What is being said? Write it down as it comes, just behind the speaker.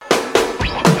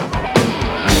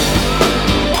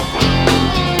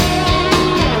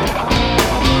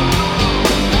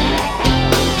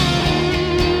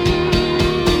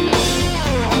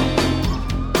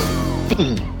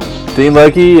Dean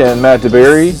Leckie and Matt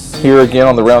DeBerry here again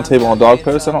on the Roundtable on Dog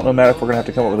Post. I don't know, Matt, if we're going to have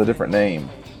to come up with a different name.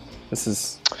 This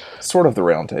is sort of the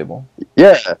Roundtable.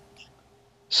 Yeah,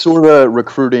 sort of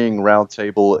recruiting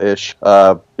Roundtable-ish.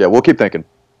 Yeah, we'll keep thinking.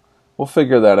 We'll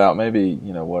figure that out. Maybe,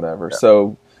 whatever. Yeah.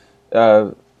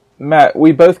 So, Matt,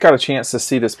 we both got a chance to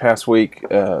see this past week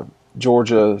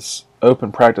Georgia's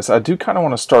open practice. I do kind of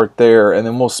want to start there, and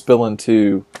then we'll spill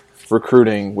into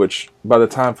recruiting, which by the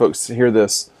time folks hear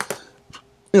this,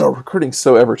 recruiting's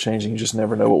so ever-changing. You just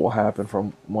never know what will happen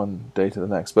from one day to the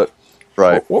next. But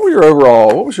right, what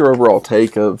was your overall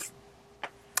take of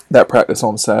that practice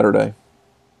on Saturday?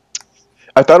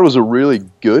 I thought it was a really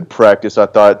good practice. I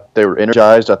thought they were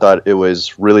energized. I thought it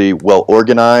was really well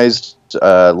organized.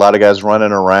 A lot of guys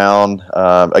running around.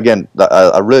 Again,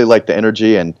 I really like the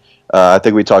energy, and I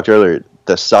think we talked earlier.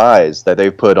 The size that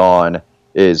they've put on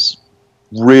is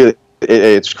really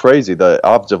it's crazy. The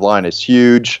offensive line is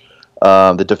huge.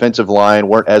 The defensive line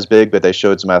weren't as big, but they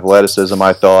showed some athleticism,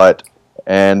 I thought.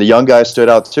 And the young guys stood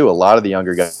out, too. A lot of the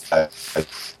younger guys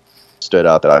stood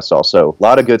out that I saw. So a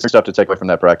lot of good stuff to take away from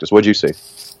that practice. What did you see?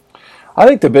 I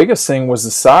think the biggest thing was the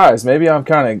size. Maybe I'm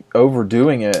kind of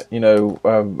overdoing it.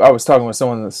 I was talking with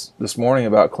someone this morning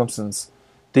about Clemson's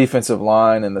defensive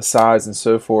line and the size and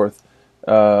so forth,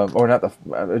 or not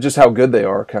just how good they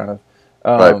are, kind of.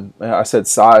 Right. I said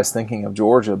size, thinking of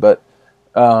Georgia, but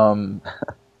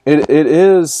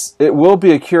It will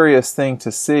be a curious thing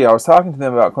to see. I was talking to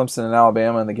them about Clemson and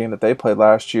Alabama in the game that they played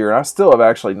last year, and I still have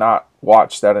actually not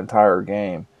watched that entire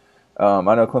game. I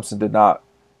know Clemson did not.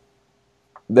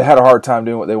 They had a hard time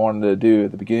doing what they wanted to do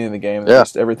at the beginning of the game.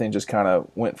 And everything just kind of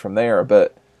went from there.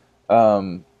 But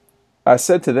I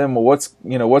said to them, "Well, what's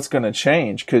going to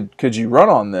change? Could you run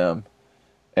on them?"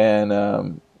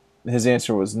 And his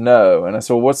answer was no. And I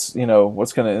said, "Well, what's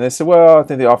going to?" And they said, "Well, I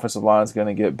think the offensive line is going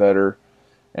to get better."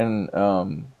 And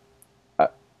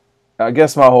I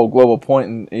guess my whole global point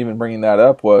in even bringing that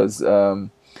up was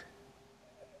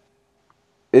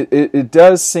it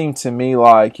does seem to me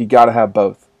like you got to have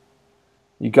both.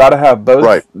 You got to have both.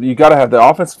 Right. You got to have the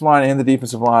offensive line and the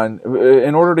defensive line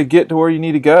in order to get to where you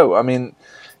need to go. I mean,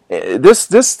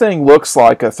 this thing looks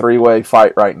like a three-way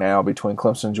fight right now between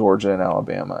Clemson, Georgia, and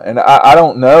Alabama. And I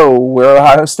don't know where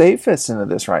Ohio State fits into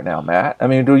this right now, Matt. I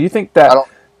mean, do you think that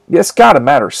it's got to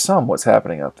matter some what's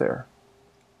happening up there?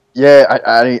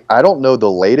 Yeah, I don't know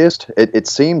the latest. It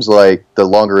seems like the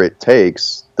longer it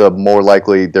takes, the more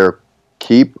likely they're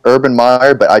keep Urban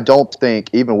Meyer, but I don't think,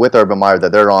 even with Urban Meyer,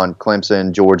 that they're on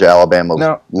Clemson, Georgia, Alabama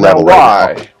level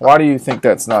right now. Why do you think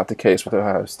that's not the case with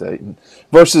Ohio State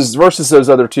versus those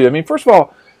other two? I mean, first of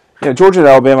all, Georgia and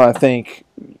Alabama, I think,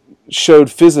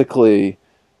 showed physically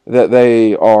that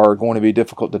they are going to be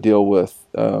difficult to deal with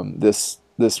this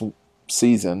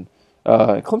season.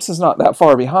 Clemson's not that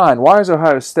far behind. Why is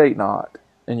Ohio State not,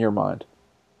 in your mind?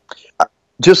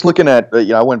 Just looking at,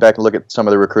 I went back and looked at some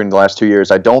of the recruiting the last 2 years.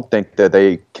 I don't think that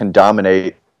they can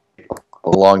dominate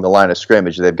along the line of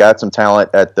scrimmage. They've got some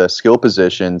talent at the skill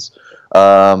positions.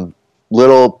 I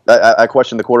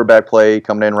question the quarterback play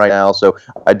coming in right now. So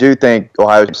I do think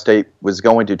Ohio State was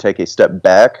going to take a step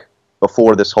back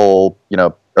before this whole,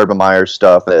 Urban Meyer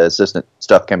stuff, the assistant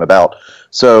stuff came about.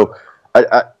 So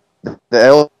I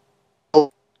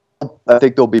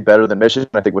think they'll be better than Michigan.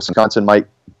 I think Wisconsin might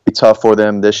be tough for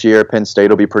them this year. Penn State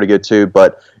will be pretty good too.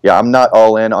 But, yeah, I'm not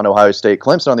all in on Ohio State.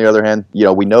 Clemson, on the other hand,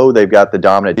 we know they've got the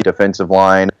dominant defensive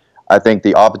line. I think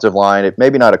the offensive line, it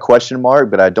maybe not a question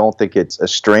mark, but I don't think it's a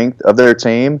strength of their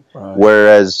team. Right.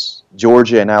 Whereas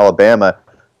Georgia and Alabama,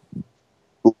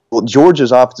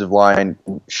 Georgia's offensive line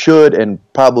should and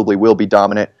probably will be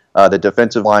dominant. The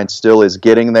defensive line still is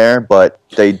getting there, but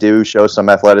they do show some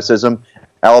athleticism.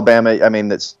 Alabama, I mean,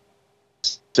 that's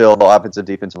still the offensive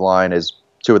defensive line is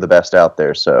two of the best out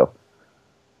there. So,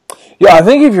 yeah, I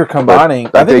think if you're combining,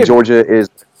 I think Georgia is.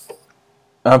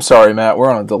 I'm sorry, Matt. We're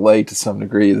on a delay to some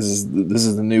degree. This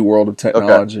is the new world of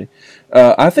technology.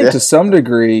 Okay. I think to some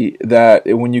degree that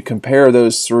when you compare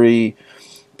those three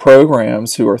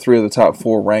programs, who are three of the top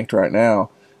four ranked right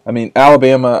now, I mean,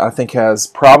 Alabama, I think, has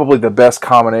probably the best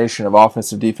combination of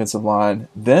offensive defensive line.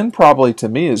 Then probably to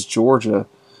me is Georgia.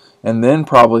 And then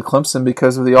probably Clemson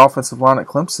because of the offensive line at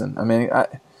Clemson. I mean,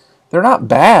 they're not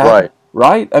bad,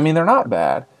 right? I mean, they're not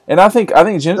bad. And I think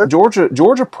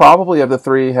Georgia probably of the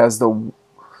three has the,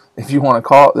 if you want to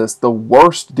call it this, the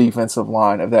worst defensive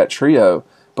line of that trio.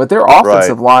 But their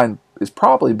offensive line is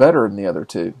probably better than the other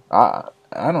two. I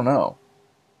don't know.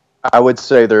 I would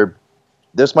say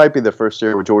this might be the first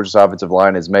year where Georgia's offensive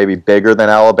line is maybe bigger than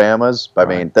Alabama's. I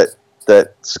mean,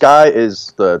 that sky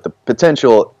is the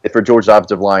potential for Georgia's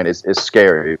offensive line is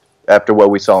scary after what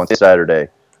we saw on Saturday.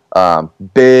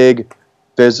 Big,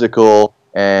 physical,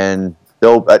 and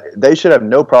they should have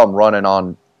no problem running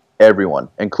on everyone,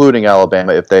 including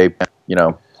Alabama, if they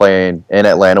playing in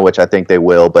Atlanta, which I think they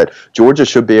will. But Georgia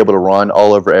should be able to run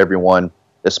all over everyone,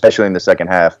 especially in the second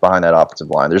half behind that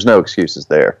offensive line. There's no excuses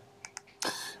there.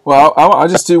 Well, I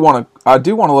just do want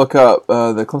to look up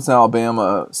the Clemson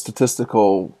Alabama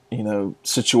statistical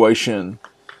situation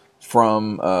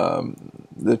from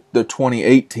the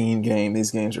 2018 game.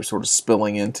 These games are sort of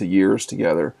spilling into years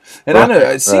together, and I know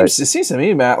it seems to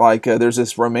me, Matt, like there's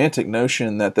this romantic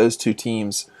notion that those two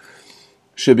teams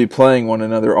should be playing one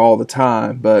another all the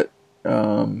time, but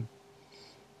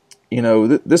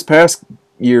this past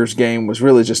year's game was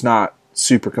really just not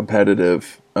super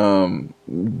competitive.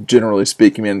 Generally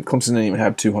speaking, Clemson didn't even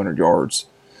have 200 yards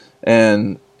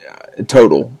and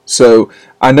total. So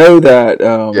I know that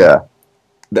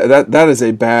that is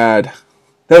a bad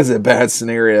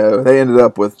scenario. They ended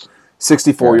up with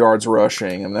 64 yards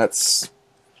rushing, and that's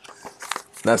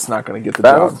not going to get the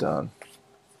job done.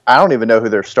 I don't even know who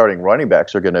their starting running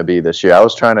backs are going to be this year. I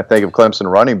was trying to think of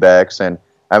Clemson running backs, and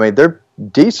they're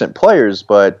decent players,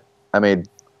 but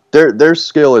their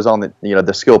skill is on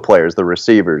the skill players, the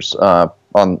receivers on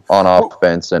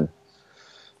offense. And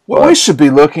we should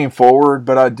be looking forward,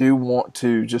 but I do want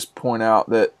to just point out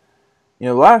that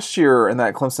last year in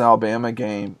that Clemson Alabama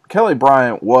game, Kelly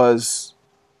Bryant was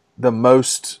the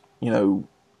most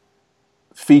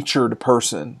featured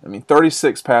person.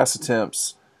 36 pass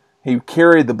attempts. He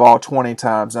carried the ball 20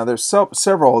 times. Now there's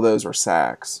several of those are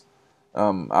sacks.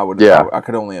 I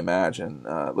could only imagine.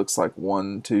 It looks like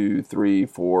 1, 2, 3,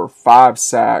 4, 5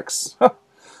 sacks.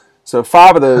 So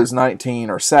 5 of those 19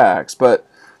 are sacks. But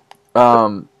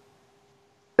had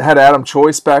Adam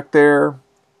Choice back there,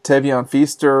 Tavion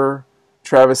Feaster,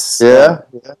 Travis. Yeah.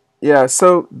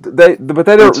 So they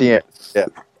don't. ETN. Yeah.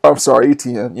 I'm sorry,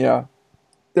 ETN. Yeah.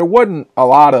 There wasn't a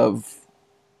lot of,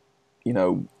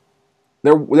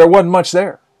 there wasn't much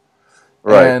there.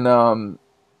 Right. And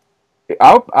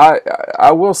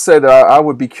I will say that I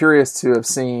would be curious to have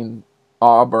seen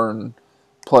Auburn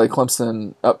play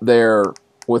Clemson up there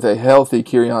with a healthy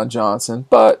Kerryon Johnson,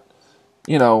 but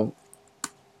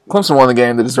Clemson won the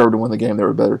game. They deserved to win the game. They were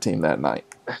a better team that night.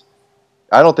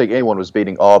 I don't think anyone was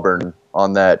beating Auburn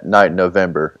on that night in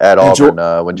November at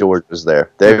Auburn when George was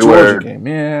there. The Georgia game,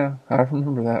 yeah, I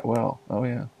remember that well. Oh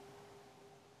yeah,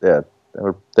 yeah,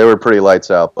 they were pretty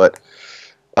lights out, but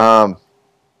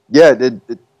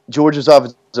Georgia's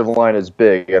offensive line is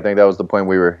big. I think that was the point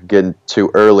we were getting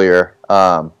to earlier.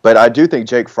 But I do think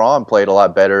Jake Fromm played a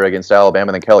lot better against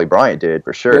Alabama than Kelly Bryant did,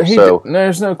 for sure.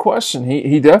 There's no question.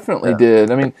 He definitely did.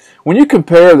 When you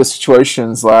compare the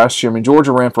situations last year,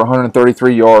 Georgia ran for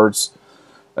 133 yards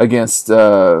against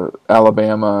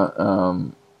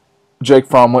Alabama. Jake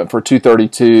Fromm went for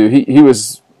 232. He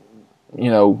was, he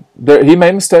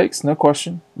made mistakes, no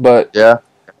question. But,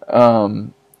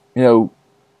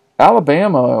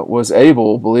 Alabama was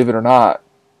able, believe it or not,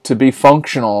 to be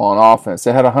functional on offense.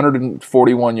 They had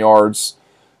 141 yards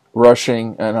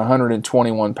rushing and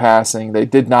 121 passing. They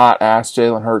did not ask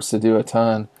Jalen Hurts to do a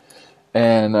ton.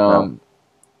 And,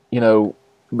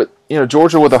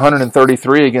 Georgia with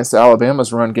 133 against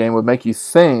Alabama's run game would make you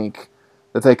think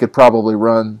that they could probably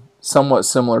run somewhat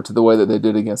similar to the way that they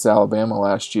did against Alabama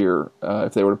last year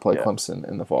if they were to play Clemson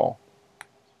in the fall.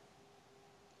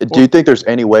 Do you think there's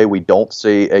any way we don't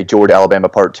see a Georgia-Alabama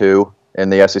Part 2 in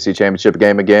the SEC Championship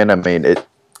game again? It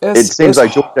seems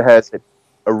like Georgia has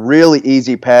a really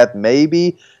easy path.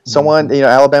 Maybe someone,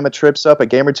 Alabama trips up a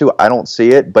game or two. I don't see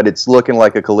it, but it's looking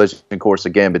like a collision course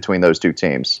again between those two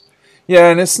teams. Yeah,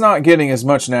 and it's not getting as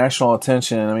much national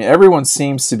attention. Everyone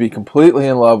seems to be completely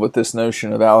in love with this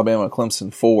notion of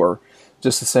Alabama-Clemson 4,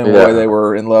 just the same way they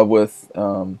were in love with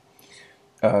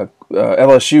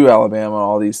LSU-Alabama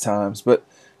all these times. But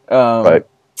right.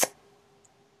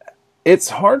 It's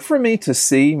hard for me to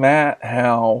see, Matt,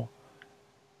 how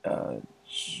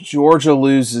Georgia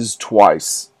loses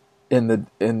twice in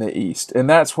the East, and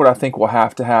that's what I think will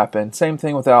have to happen. Same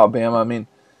thing with Alabama.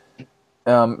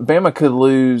 Bama could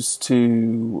lose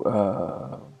to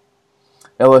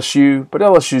LSU, but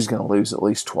LSU's going to lose at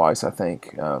least twice, I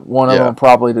think. One of them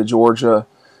probably to Georgia,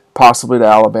 possibly to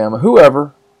Alabama,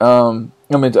 whoever. To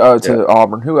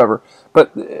Auburn, whoever.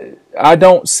 But I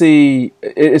don't see.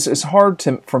 It's hard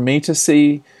for me to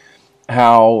see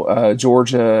how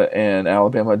Georgia and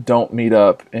Alabama don't meet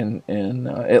up in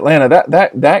Atlanta.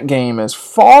 That game is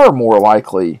far more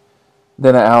likely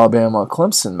than an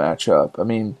Alabama-Clemson matchup. I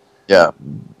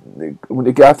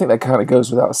think that kind of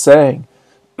goes without saying.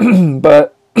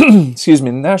 But excuse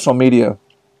me, the national media.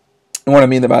 And what I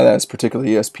mean by that is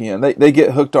particularly ESPN. They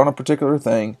get hooked on a particular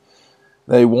thing.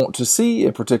 They want to see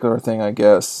a particular thing, I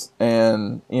guess,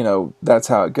 and that's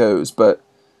how it goes. But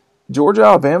Georgia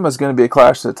Alabama is going to be a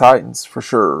clash to the Titans for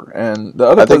sure. And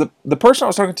the person I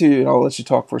was talking to, and I'll let you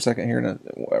talk for a second here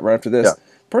right after this. Yeah.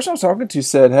 The person I was talking to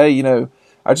said, "Hey,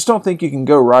 I just don't think you can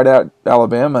go right at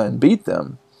Alabama and beat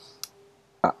them.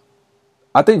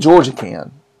 I think Georgia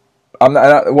can.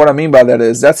 What I mean by that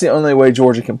is that's the only way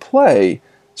Georgia can play,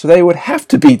 so they would have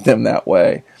to beat them that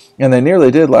way. And they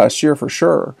nearly did last year for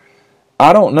sure.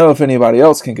 I don't know if anybody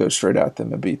else can go straight at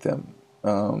them and beat them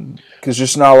because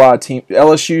there's not a lot of teams.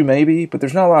 LSU maybe, but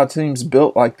there's not a lot of teams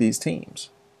built like these teams."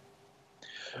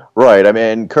 Right. I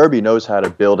mean, Kirby knows how to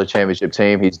build a championship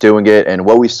team. He's doing it. And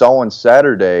what we saw on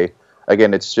Saturday,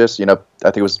 again, it's just, I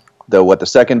think it was the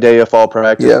second day of fall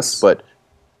practice. Yes. But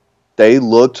they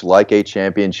looked like a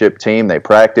championship team. They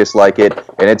practiced like it,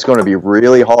 and it's going to be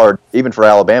really hard, even for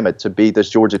Alabama, to beat this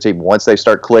Georgia team once they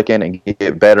start clicking and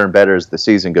get better and better as the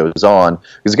season goes on.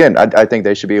 Because, again, I think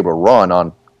they should be able to run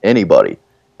on anybody.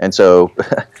 And so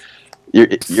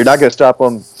you're not going to stop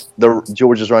them,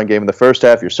 Georgia's run game in the first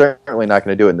half. You're certainly not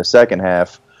going to do it in the second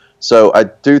half. So I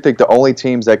do think the only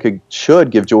teams that should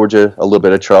give Georgia a little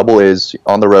bit of trouble is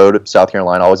on the road at South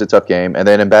Carolina, always a tough game, and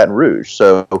then in Baton Rouge.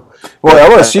 So,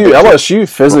 LSU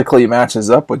physically matches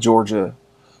up with Georgia,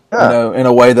 in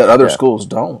a way that other schools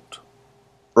don't.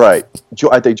 Right.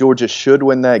 I think Georgia should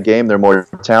win that game. They're more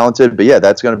talented, but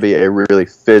that's going to be a really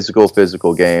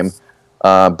physical game.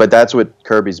 But that's what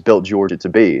Kirby's built Georgia to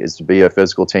be a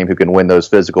physical team who can win those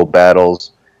physical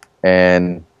battles,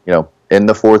 and in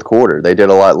the fourth quarter. They did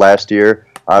a lot last year.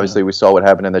 Obviously, we saw what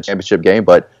happened in the championship game,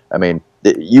 but, I mean,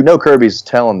 Kirby's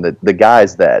telling the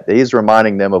guys that. He's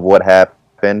reminding them of what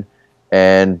happened,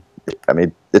 and, I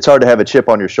mean, it's hard to have a chip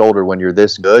on your shoulder when you're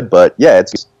this good, but,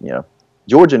 it's,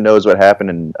 Georgia knows what happened,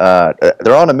 and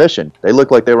they're on a mission. They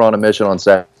look like they were on a mission on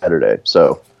Saturday,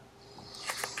 so.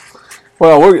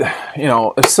 Well,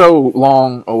 it's so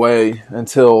long away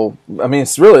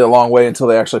it's really a long way until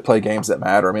they actually play games that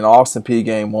matter. I mean, the Austin Peay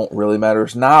game won't really matter.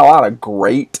 There's not a lot of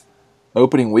great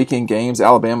opening weekend games.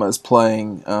 Alabama is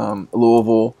playing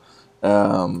Louisville.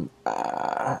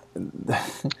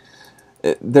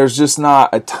 There's just not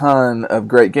a ton of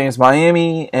great games.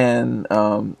 Miami and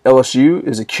LSU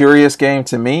is a curious game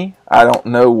to me. I don't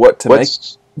know what to make.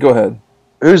 Go ahead.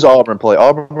 Who's Auburn play?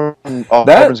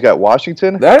 Auburn's got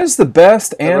Washington? That is the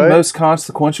best and most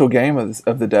consequential game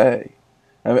of the day.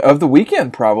 I mean, of the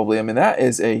weekend, probably. I mean, that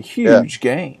is a huge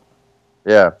game.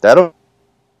 Yeah, that'll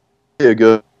be a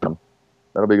good one.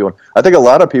 That'll be a good one. I think a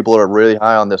lot of people are really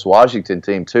high on this Washington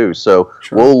team, too, so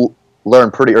we'll learn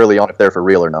pretty early on if they're for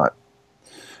real or not.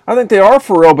 I think they are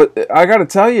for real, but I got to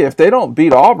tell you, if they don't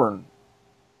beat Auburn,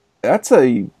 that's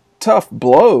a tough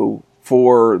blow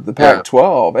for the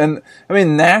Pac-12. And, I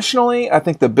mean, nationally, I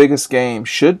think the biggest game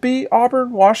should be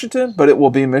Auburn-Washington, but it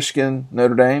will be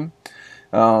Michigan-Notre Dame.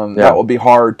 That will be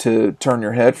hard to turn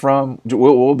your head from.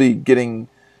 We'll be getting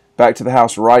back to the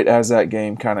house right as that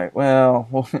game kind of,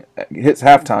 hits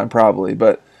halftime probably,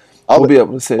 but we'll be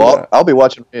able to say that. I'll be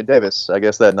watching Davis, I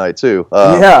guess, that night too, which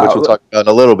we'll talk about in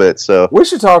a little bit. So we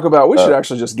should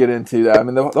actually just get into that. I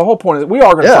mean, the whole point is we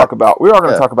are going to talk about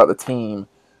the team.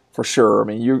 For sure. I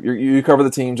mean, you cover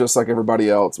the team just like everybody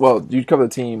else. Well, you cover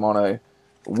the team on a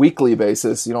weekly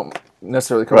basis. You don't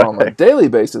necessarily cover on a daily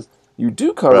basis. You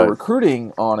do cover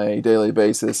recruiting on a daily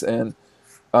basis. And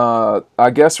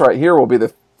I guess right here will be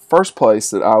the first place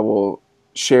that I will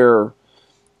share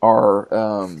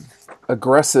our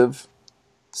aggressive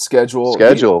schedule.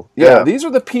 These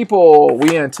are the people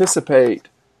we anticipate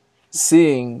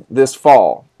seeing this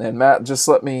fall. And Matt, just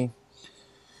let me...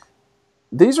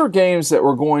 These are games that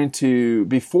we're going to,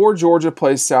 before Georgia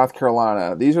plays South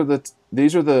Carolina, these are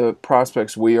the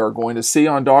prospects we are going to see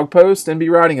on Dog Post and be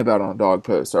writing about on Dog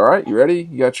Post. All right, you ready?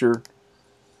 You got your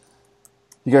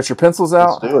pencils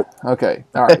out? Let's do it. Okay.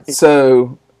 All right.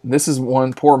 So this is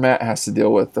one poor Matt has to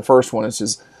deal with. The first one is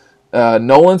just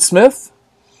Nolan Smith,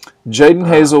 Jaden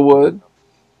Hazelwood,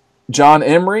 John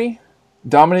Emery,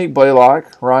 Dominique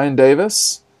Blaylock, Ryan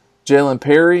Davis, Jalen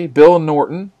Perry, Bill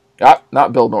Norton.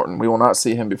 Not Bill Norton. We will not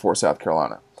see him before South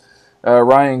Carolina.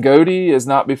 Ryan Godey is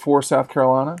not before South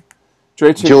Carolina.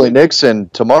 Julie Nixon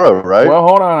tomorrow, right? Well,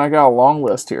 hold on. I got a long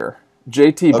list here.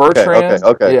 JT Bertrand.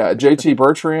 Okay. Yeah, JT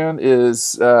Bertrand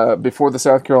is before the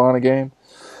South Carolina game.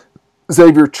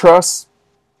 Xavier Truss.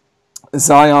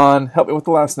 Zion. Help me with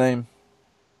the last name.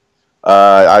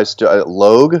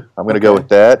 Logue. I'm going to go with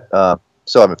that.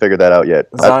 Still haven't figured that out yet.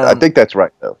 I think that's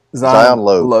right, though. Zion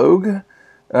Logue.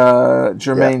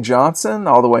 Jermaine Johnson,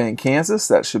 all the way in Kansas.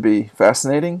 That should be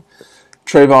fascinating.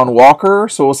 Trayvon Walker.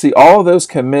 So we'll see all of those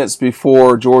commits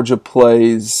before Georgia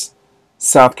plays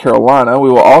South Carolina. We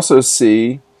will also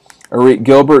see Arik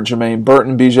Gilbert, Jermaine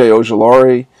Burton, B.J.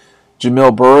 Ojulari,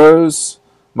 Jamil Burrows,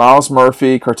 Miles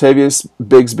Murphy, Cartavius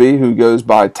Bigsby, who goes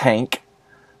by Tank,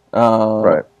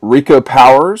 Right. Rico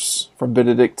Powers from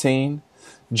Benedictine,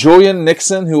 Julian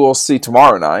Nixon, who we'll see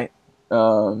tomorrow night,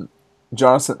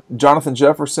 Jonathan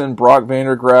Jefferson, Brock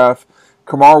Vandergraff,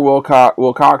 Kamar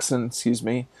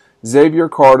Wilcoxon, Xavier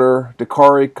Carter,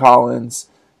 Dakari Collins,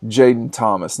 Jaden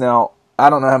Thomas. Now, I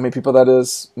don't know how many people that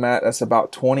is, Matt. That's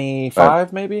about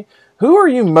 25, maybe. Who are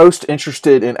you most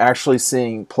interested in actually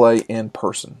seeing play in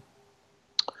person?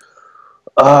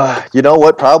 You know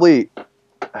what? Probably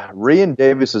Rian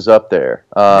Davis is up there.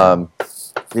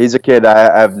 He's a kid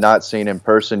I have not seen in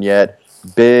person yet.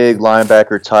 Big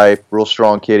linebacker type, real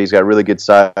strong kid. He's got really good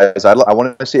size. I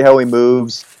want to see how he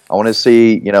moves. I want to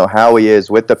see how he is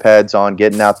with the pads on,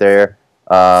 getting out there.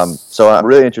 So I'm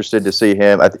really interested to see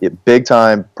him. Big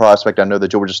time prospect. I know the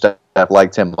Georgia staff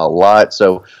liked him a lot,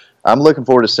 so I'm looking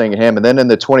forward to seeing him. And then in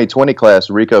the 2020 class,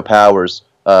 Rico Powers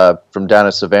from down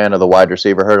in Savannah, the wide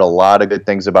receiver, heard a lot of good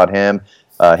things about him.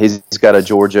 He's got a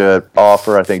Georgia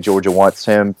offer. I think Georgia wants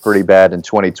him pretty bad in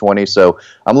 2020. So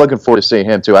I'm looking forward to seeing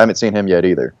him too. I haven't seen him yet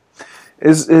either.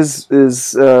 Is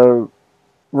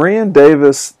Rian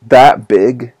Davis that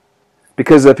big?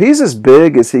 Because if he's as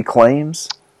big as he claims,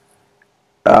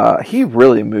 he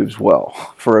really moves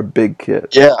well for a big kid.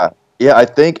 Yeah. I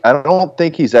don't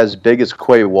think he's as big as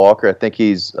Quay Walker. I think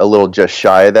he's a little just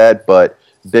shy of that, but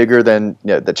bigger than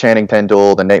the Channing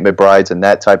Tindall, the Nate McBrides, and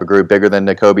that type of group. Bigger than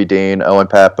Nakobe Dean, Owen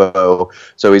Papo.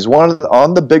 So he's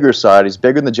on the bigger side. He's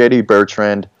bigger than J.D.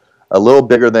 Bertrand, a little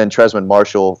bigger than Tresman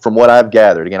Marshall, from what I've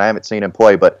gathered. Again, I haven't seen him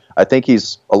play, but I think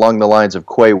he's along the lines of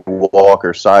Quay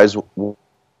Walker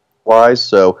size-wise.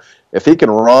 So if he can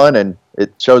run and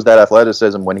it shows that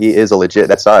athleticism when he is a legit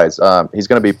that size, he's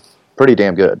going to be pretty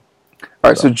damn good. All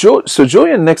right, so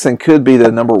Julian Nixon could be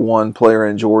the number one player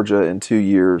in Georgia in 2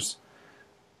 years.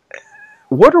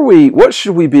 What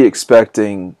should we be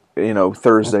expecting,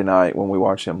 Thursday night when we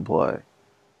watch him play?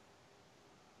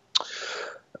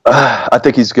 I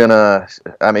think he's gonna.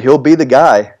 He'll be the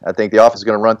guy. I think the offense is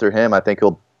gonna run through him. I think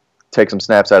he'll take some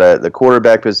snaps out of the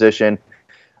quarterback position.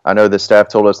 I know the staff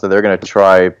told us that they're gonna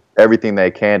try everything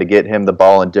they can to get him the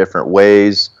ball in different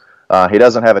ways. He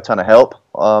doesn't have a ton of help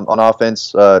on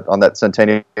offense on that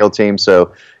Centennial team,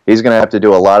 so he's gonna have to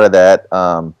do a lot of that.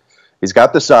 He's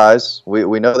got the size.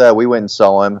 We know that. We went and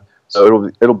saw him. So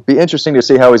it'll be interesting to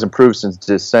see how he's improved since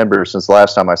December, since the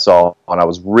last time I saw him. And I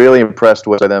was really impressed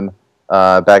with him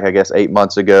back, I guess, 8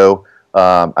 months ago.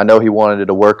 I know he wanted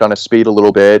to work on his speed a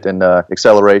little bit and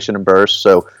acceleration and burst.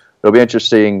 So it'll be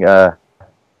interesting to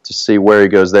see where he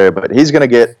goes there. But he's going to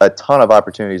get a ton of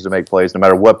opportunities to make plays no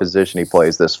matter what position he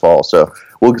plays this fall. So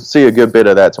we'll see a good bit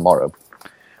of that tomorrow.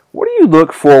 What do you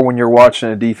look for when you're watching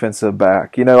a defensive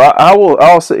back?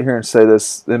 I'll sit here and say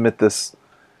this, admit this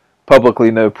publicly,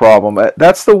 no problem.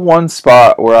 That's the one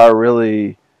spot where I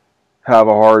really have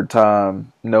a hard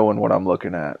time knowing what I'm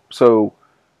looking at. So,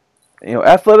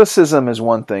 athleticism is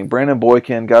one thing. Brandon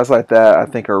Boykin, guys like that, I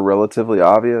think are relatively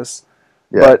obvious.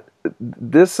 Yeah. But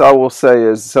this, I will say,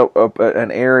 is an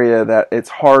area that it's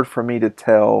hard for me to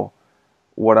tell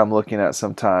what I'm looking at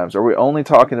sometimes. Are we only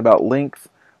talking about length?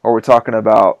 Or we're talking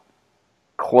about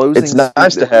closing speed? It's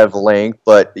nice to have length,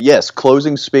 but yes,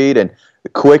 closing speed and the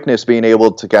quickness, being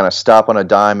able to kind of stop on a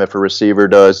dime if a receiver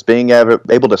does, being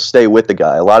able to stay with the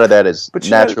guy. A lot of that is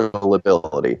natural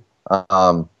ability.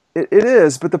 It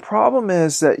is, but the problem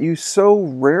is that you so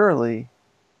rarely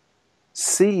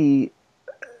see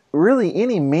really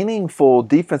any meaningful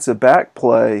defensive back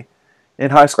play in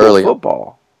high school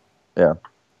football. Yeah,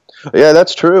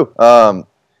 that's true.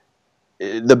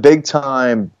 The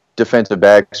big-time defensive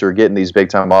backs are getting these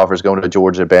big-time offers going to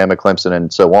Georgia, Bama, Clemson,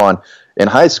 and so on. In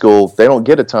high school, they don't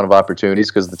get a ton of opportunities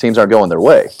because the teams aren't going their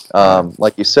way,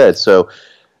 like you said. So,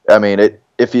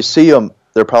 if you see them,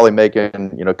 they're probably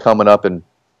coming up and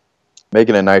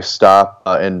making a nice stop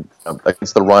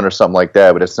against the run or something like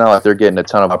that. But it's not like they're getting a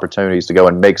ton of opportunities to go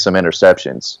and make some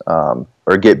interceptions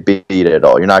or get beat at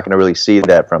all. You're not going to really see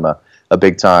that from a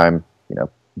big-time,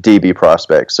 DB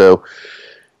prospect. So,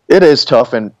 it is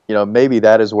tough, and maybe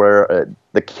that is where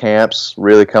the camps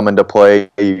really come into play.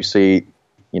 You see,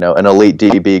 an elite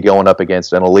DB going up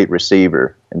against an elite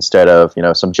receiver instead of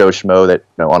some Joe Schmo that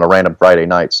on a random Friday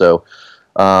night. So,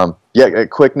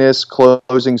 quickness,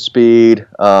 closing speed.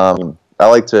 I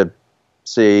like to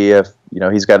see if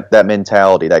he's got that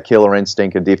mentality, that killer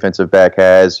instinct a defensive back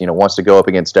has. Wants to go up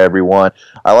against everyone.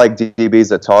 I like DBs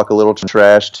that talk a little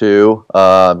trash too.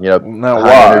 High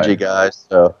energy guys.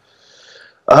 So.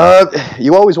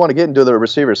 You always want to get into the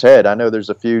receiver's head. I know there's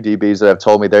a few DBs that have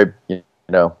told me they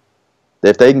know,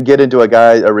 if they can get into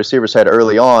a receiver's head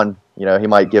early on, you know, he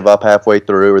might give up halfway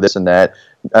through or this and that.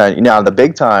 Now, the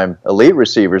big-time elite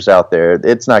receivers out there,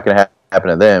 it's not going to happen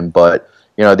to them. But,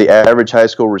 you know, the average high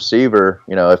school receiver,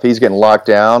 you know, if he's getting locked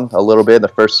down a little bit in the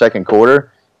first, second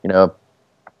quarter, you know,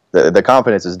 the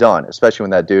confidence is done, especially when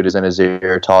that dude is in his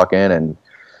ear talking and,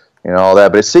 you know, all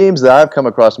that. But it seems that I've come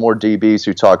across more DBs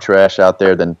who talk trash out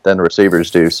there than the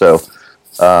receivers do. So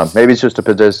maybe it's just a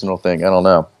positional thing. I don't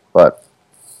know. But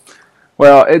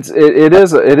well, it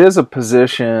is a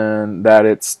position that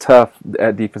it's tough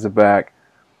at defensive back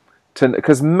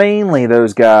because mainly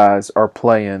those guys are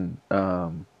playing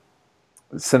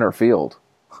center field.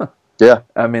 Yeah,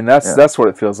 I mean that's what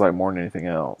it feels like more than anything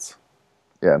else.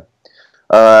 Yeah.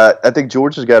 I think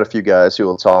Georgia's got a few guys who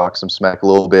will talk some smack a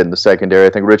little bit in the secondary. I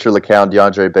think Richard LeCow and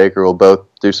DeAndre Baker will both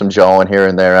do some jawing here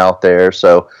and there out there.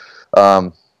 So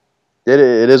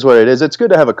it is what it is. It's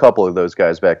good to have a couple of those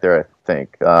guys back there, I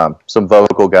think. Some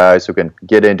vocal guys who can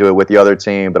get into it with the other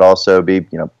team, but also be,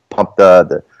 you know, pump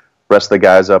the rest of the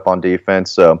guys up on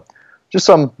defense. So just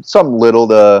some little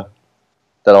that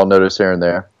I'll notice here and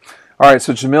there. All right,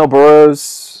 so Jamil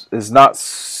Burroughs is not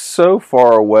so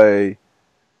far away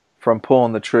from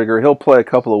pulling the trigger. He'll play a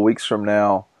couple of weeks from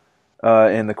now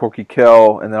in the Corky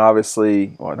Kell, and then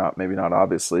obviously, well, maybe not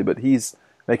obviously, but he's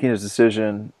making his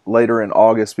decision later in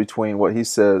August between what he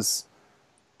says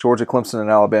Georgia, Clemson, and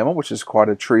Alabama, which is quite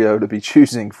a trio to be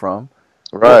choosing from.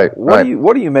 Right. What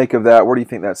do you make of that? Where do you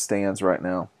think that stands right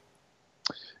now?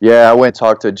 Yeah, I went and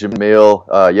talked to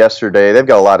Jamil yesterday. They've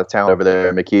got a lot of talent over there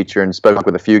at McEachern and spoke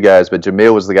with a few guys, but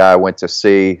Jamil was the guy I went to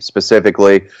see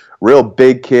specifically. Real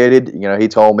big kid. You know, he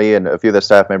told me, and a few of the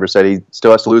staff members said he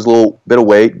still has to lose a little bit of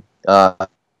weight,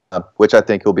 which I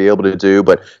think he'll be able to do.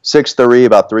 But 6'3",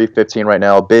 about 315 right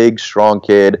now, big, strong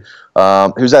kid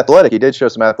who's athletic. He did show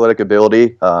some athletic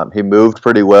ability. He moved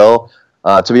pretty well.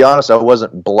 To be honest, I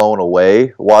wasn't blown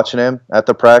away watching him at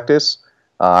the practice.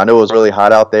 I know it was really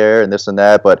hot out there and this and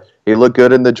that, but he looked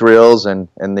good in the drills and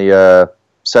the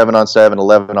 7-on-7,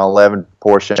 11-on-11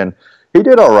 portion. He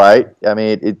did all right. I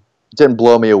mean, it didn't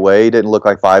blow me away. He didn't look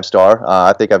like 5-star.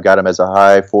 I think I've got him as a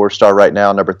high 4-star right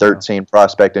now, number 13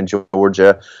 prospect in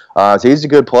Georgia. So he's a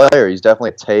good player. He's definitely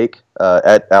a take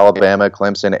at Alabama,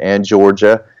 Clemson, and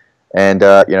Georgia. And,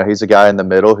 you know, he's a guy in the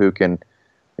middle who can,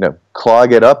 you know,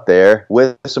 clog it up there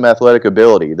with some athletic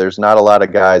ability. There's not a lot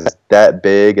of guys that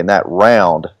big and that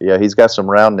round. Yeah, he's got some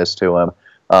roundness to him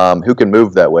who can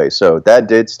move that way. So that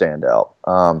did stand out.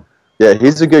 Yeah,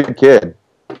 he's a good kid.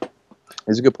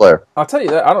 He's a good player. I'll tell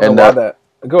you that. I don't know why that.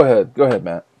 Go ahead,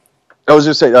 Matt. I was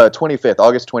just saying,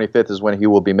 August 25th is when he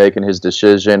will be making his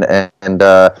decision. And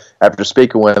after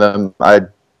speaking with him, I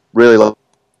really love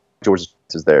George's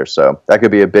is there. So that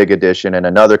could be a big addition and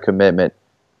another commitment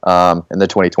in the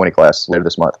 2020 class later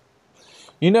this month.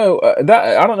 You know,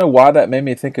 that I don't know why that made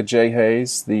me think of Jay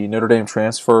Hayes, the Notre Dame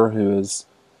transfer who is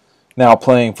now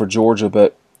playing for Georgia,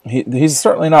 but he's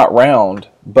certainly not round,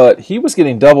 but he was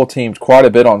getting double teamed quite a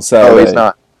bit on Saturday. Oh, he's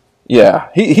not. Yeah,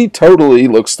 he totally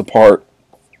looks the part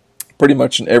pretty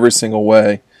much in every single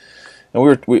way. And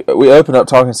we opened up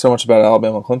talking so much about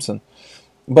Alabama and Clemson.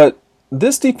 But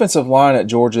this defensive line at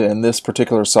Georgia in this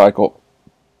particular cycle,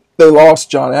 they lost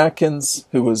John Atkins,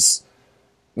 who was,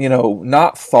 you know,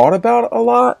 not thought about a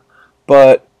lot,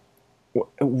 but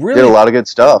really did a lot of good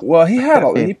stuff. Well,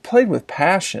 he played with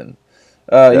passion.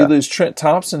 You lose Trent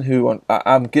Thompson, who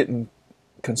I'm getting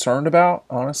concerned about,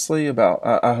 honestly.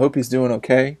 I hope he's doing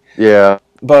okay. Yeah.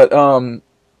 But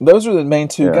those are the main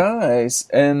two guys,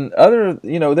 and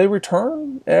they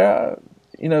return, either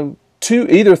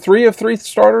 3 of 3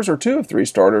 starters or 2 of 3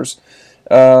 starters.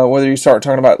 Whether you start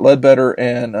talking about Ledbetter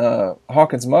and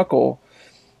Hawkins Muckle,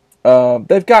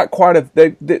 they've got quite a.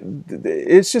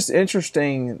 It's just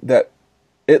interesting that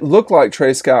it looked like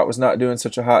Trey Scott was not doing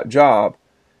such a hot job.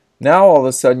 Now all of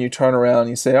a sudden you turn around and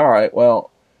you say, all right, well,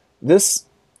 this,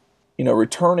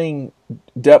 returning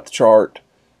depth chart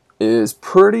is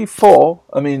pretty full.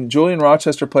 I mean, Julian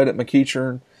Rochester played at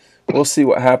McEachern. We'll see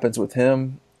what happens with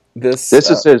him. This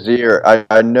is his year.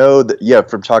 I know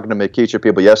that, from talking to McEachern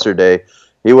people yesterday,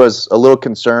 he was a little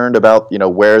concerned about,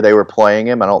 where they were playing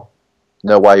him. I don't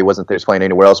know why he wasn't there playing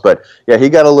anywhere else, but yeah, he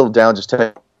got a little down just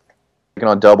taking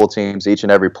on double teams each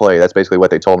and every play. That's basically what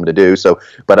they told him to do. So,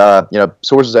 but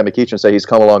sources at McEachern say he's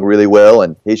come along really well,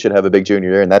 and he should have a big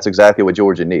junior year, and that's exactly what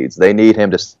Georgia needs. They need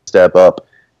him to step up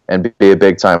and be a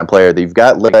big-time player. You've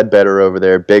got Ledbetter over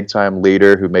there, big-time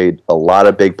leader who made a lot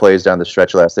of big plays down the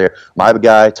stretch last year. My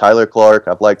guy, Tyler Clark,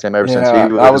 I've liked him ever since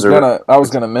he was. I was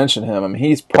gonna mention him. I mean,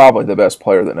 he's probably the best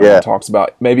player that no one talks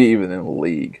about, maybe even in the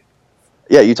league.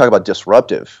 yeah, you talk about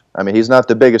disruptive. I mean, he's not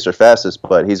the biggest or fastest,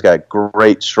 but he's got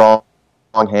great, strong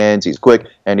hands. He's quick,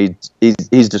 and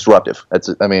he's disruptive. That's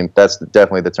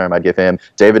definitely the term I'd give him.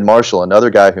 David Marshall, another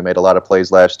guy who made a lot of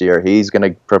plays last year. He's going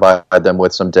to provide them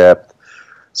with some depth.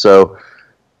 So,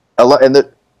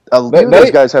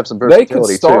 those guys have some versatility too. They could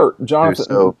start, Jonathan.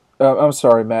 So, I'm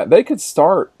sorry, Matt. They could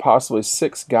start possibly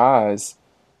 6 guys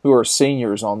who are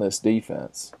seniors on this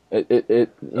defense. You're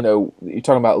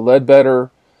talking about Ledbetter,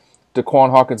 Daquan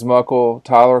Hawkins-Muckle,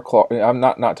 Tyler Clark. I'm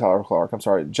not Tyler Clark. I'm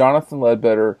sorry, Jonathan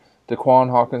Ledbetter, Daquan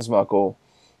Hawkins-Muckle,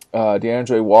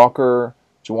 DeAndre Walker,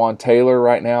 Jawan Taylor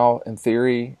right now in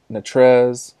theory,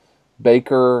 Natrez,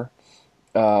 Baker.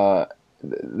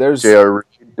 There's J.R.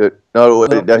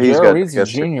 J.R. Reed's a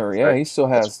junior. Yeah, he still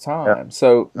has time. Yeah.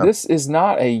 So this is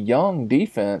not a young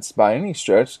defense by any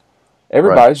stretch.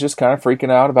 Everybody's just kind of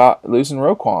freaking out about losing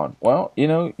Roquan. Well,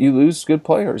 you lose good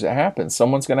players. It happens.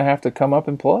 Someone's going to have to come up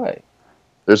and play.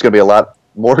 There's going to be a lot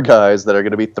more guys that are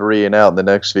going to be 3 and out in the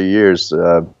next few years.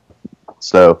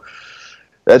 So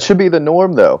that should be the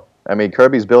norm, though. I mean,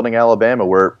 Kirby's building Alabama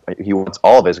where he wants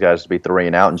all of his guys to be 3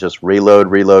 and out and just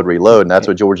reload, and that's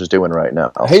what George is doing right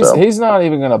now. He's not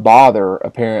even going to bother,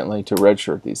 apparently, to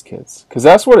redshirt these kids because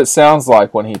that's what it sounds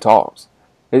like when he talks.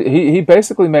 He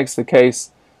basically makes the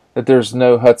case that there's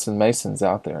no Hudson Masons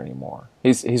out there anymore.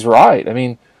 He's right. I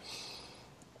mean,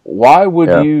 why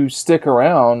would you stick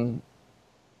around?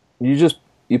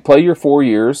 You play your 4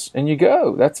 years and you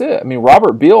go. That's it. I mean,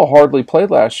 Robert Beal hardly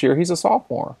played last year. He's a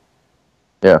sophomore.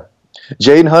 Yeah.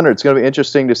 Jaden Hunter, it's going to be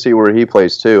interesting to see where he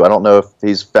plays too. I don't know if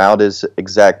he's found his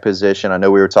exact position. I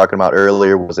know we were talking about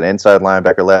earlier, was it inside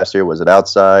linebacker last year? Was it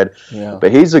outside? Yeah.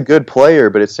 But he's a good player,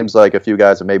 but it seems like a few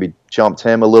guys have maybe jumped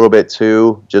him a little bit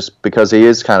too, just because he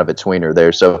is kind of a tweener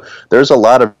there. So there's a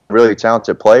lot of really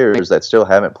talented players that still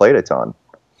haven't played a ton.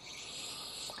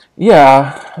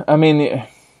 Yeah. I mean,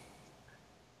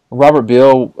 Robert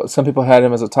Beal, some people had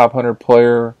him as a top 100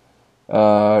 player.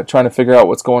 Trying to figure out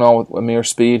what's going on with Amir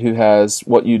Speed, who has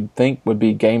what you'd think would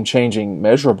be game-changing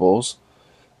measurables.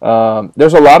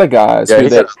 There's a lot of guys. Yeah, he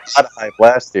had a lot of hype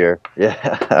last year.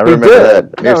 Yeah, I remember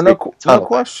that. No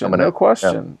question.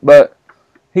 Yeah. But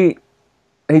he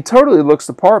totally looks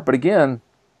the part. But again,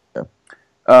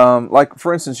 like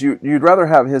for instance, you'd rather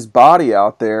have his body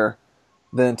out there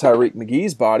than Tyreek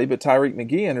McGee's body, but Tyreek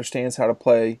McGee understands how to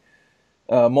play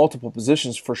multiple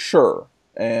positions for sure,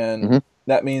 and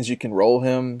that means you can roll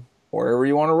him wherever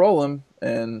you want to roll him.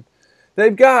 And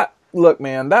they've got, look,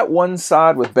 man, that one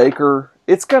side with Baker,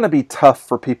 it's going to be tough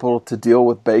for people to deal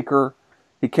with Baker.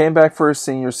 He came back for his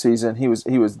senior season. He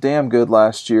was damn good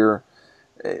last year.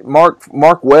 Mark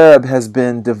Webb has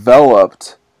been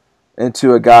developed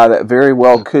into a guy that very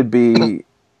well could be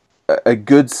a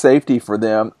good safety for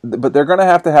them. But they're going to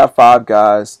have 5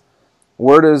 guys.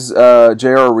 Where does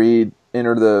J.R. Reed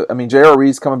enter the... I mean, J.R.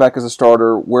 Reed's coming back as a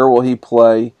starter. Where will he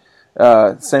play?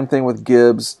 Same thing with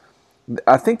Gibbs.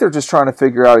 I think they're just trying to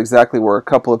figure out exactly where a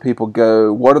couple of people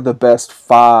go. What are the best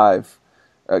 5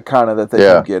 kind of that they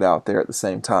can get out there at the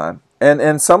same time?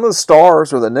 And some of the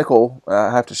stars or the nickel,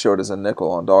 I have to show it as a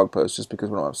nickel on Dog Post just because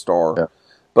we don't have star. Yeah.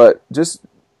 But just,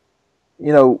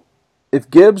 if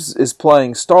Gibbs is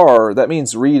playing star, that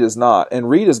means Reed is not. And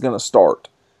Reed is going to start.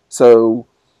 So...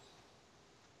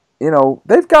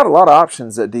 they've got a lot of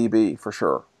options at DB for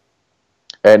sure.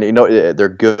 And, they're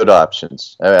good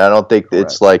options. I don't think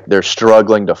it's like they're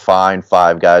struggling to find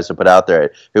 5 guys to put out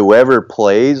there. Whoever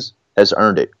plays has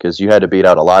earned it because you had to beat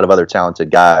out a lot of other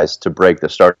talented guys to break the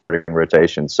starting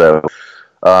rotation. So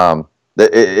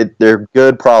they're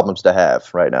good problems to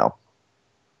have right now.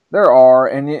 There are.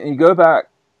 And you go back,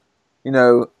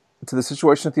 to the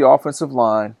situation at the offensive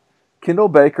line. Kendall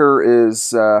Baker is,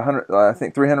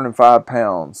 305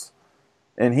 pounds,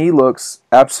 and he looks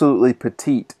absolutely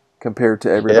petite compared to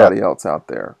everybody else out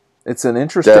there. It's an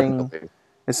interesting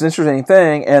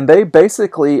thing, and they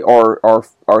basically are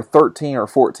 13 or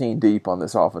 14 deep on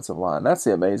this offensive line. That's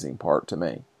the amazing part to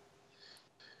me.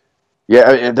 Yeah,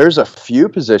 I mean, there's a few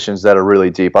positions that are really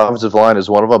deep. Offensive line is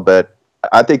one of them, but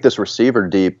I think this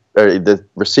the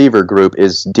receiver group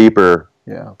is deeper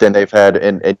than they've had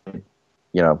in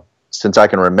since I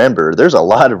can remember. There's a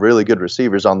lot of really good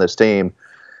receivers on this team,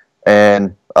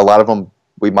 and a lot of them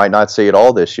we might not see at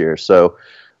all this year. So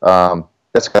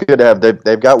that's good to have.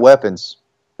 They've got weapons.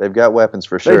 They've got weapons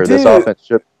for sure. This offense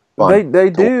should be fun. They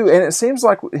do, and it seems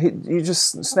like you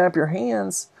just snap your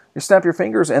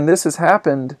fingers, and this has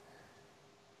happened.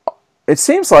 It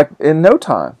seems like in no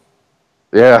time.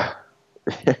 Yeah.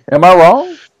 Am I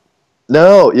wrong?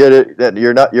 No,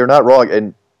 you're not wrong.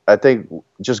 And I think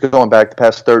just going back the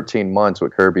past 13 months,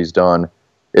 what Kirby's done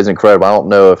is incredible. I don't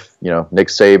know if Nick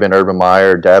Saban, Urban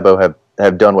Meyer, Dabo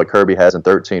have done what Kirby has in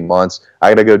 13 months.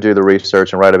 I got to go do the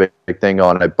research and write a big thing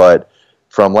on it. But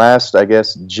from last, I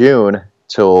guess, June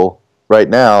till right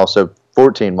now, so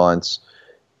 14 months,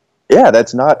 yeah,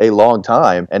 that's not a long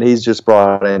time. And he's just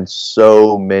brought in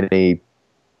so many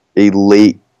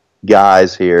elite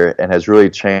guys here and has really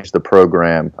changed the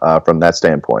program from that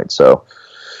standpoint. So,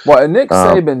 well, and Nick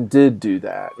Saban did do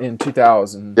that in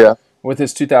 2000 with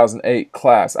his 2008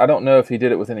 class. I don't know if he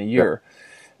did it within a year.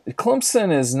 Yeah.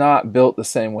 Clemson is not built the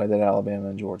same way that Alabama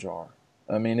and Georgia are.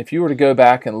 I mean, if you were to go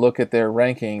back and look at their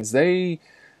rankings,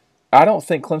 I don't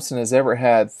think Clemson has ever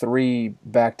had 3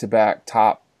 back-to-back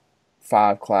top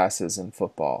 5 classes in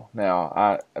football.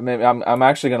 Now, I'm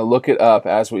actually going to look it up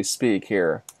as we speak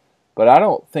here, but I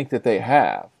don't think that they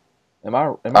have.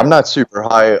 I'm not super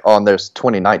high on this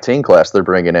 2019 class they're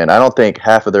bringing in. I don't think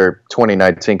half of their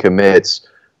 2019 commits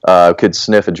could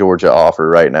sniff a Georgia offer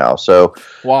right now. So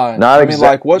why?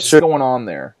 What's going on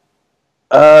there?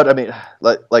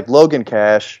 Like Logan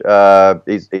Cash.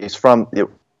 He's from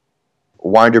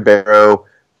Winder Barrow.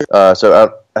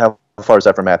 So how far is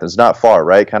that from Athens? Not far,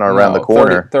 right? Kind of around the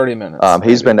corner. 30 minutes.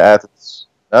 He's been to Athens.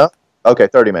 Okay,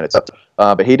 30 minutes.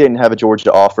 But he didn't have a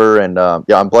Georgia offer, and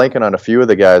I'm blanking on a few of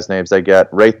the guys' names. They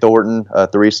got Ray Thornton, a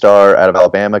 3-star out of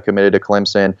Alabama, committed to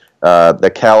Clemson.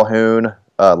 The Calhoun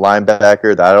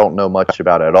linebacker that I don't know much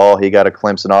about at all. He got a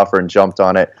Clemson offer and jumped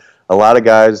on it. A lot of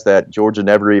guys that Georgia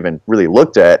never even really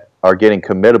looked at are getting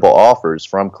committable offers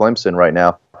from Clemson right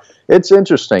now. It's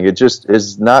interesting. It just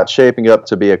is not shaping up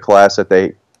to be a class that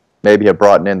they maybe have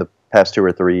brought in the past 2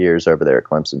 or 3 years over there at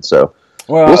Clemson. So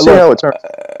we'll see how it turns.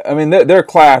 I mean, their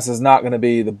class is not going to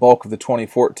be the bulk of the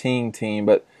 2014 team,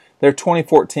 but their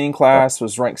 2014 class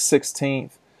was ranked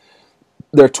 16th.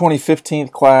 Their 2015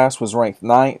 class was ranked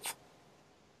 9th.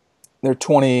 Their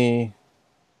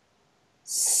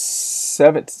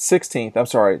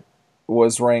 2016th,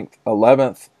 was ranked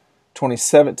 11th.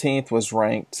 2017 was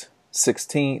ranked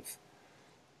 16th.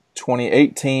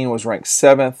 2018 was ranked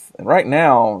 7th. And right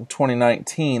now,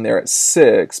 2019, they're at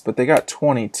 6, but they got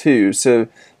 22. So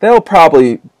they'll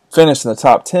probably finish in the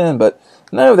top 10, but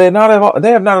no, they have not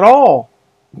at all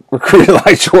recruited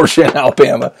like Georgia and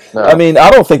Alabama. No. I mean, I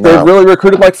don't think they've really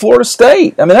recruited like Florida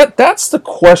State. I mean, that's the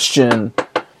question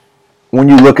when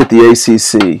you look at the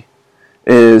ACC.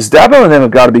 Is Dabo and them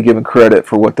have got to be given credit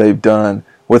for what they've done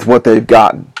with what they've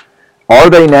gotten. Are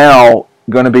they now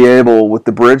going to be able, with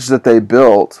the bridge that they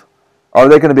built, are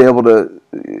they going to be able to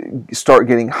start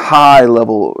getting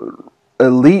high-level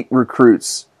elite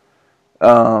recruits?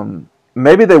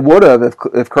 Maybe they would have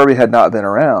if Kirby had not been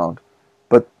around,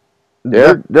 but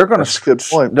they're going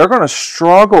to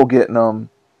struggle getting them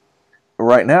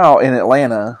right now in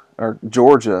Atlanta or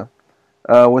Georgia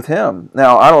with him.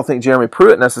 Now, I don't think Jeremy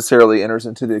Pruitt necessarily enters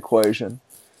into the equation,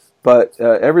 but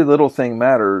every little thing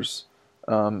matters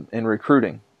in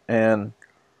recruiting. And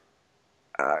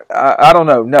I don't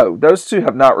know. No, those two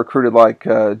have not recruited like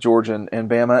Georgia and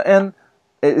Bama, and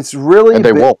it's really. And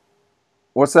they won't.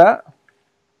 What's that?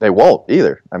 They won't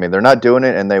either. I mean, they're not doing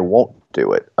it, and they won't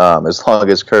do it as long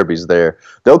as Kirby's there.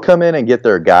 They'll come in and get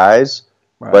their guys,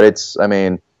 right. But it's. I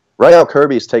mean, right now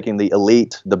Kirby's taking the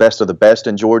elite, the best of the best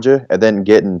in Georgia, and then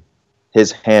getting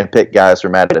his hand-picked guys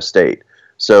from Atlanta State.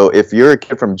 So if you're a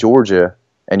kid from Georgia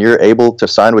and you're able to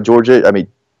sign with Georgia, I mean,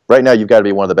 right now you've got to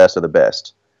be one of the best of the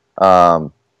best.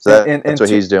 So that's what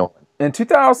he's doing. In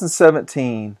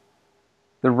 2017,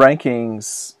 the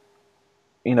rankings,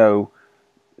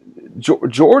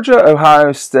 Georgia,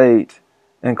 Ohio State,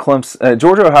 and Clemson,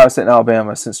 Georgia, Ohio State, and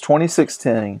Alabama since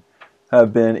 2016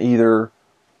 have been either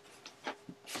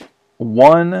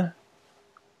 1,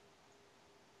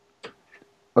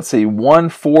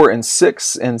 4, and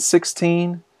 6 and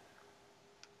 16.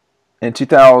 In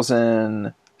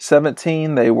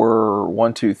 2017, they were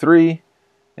 1, 2, 3.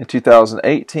 In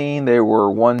 2018, they were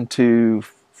 1, 2,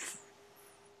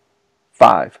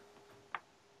 5.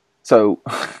 So,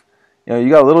 you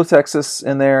got a little Texas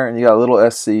in there, and you got a little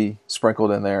SC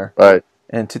sprinkled in there. Right.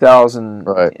 In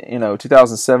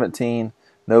 2017,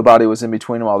 nobody was in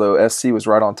between them, although SC was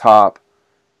right on top.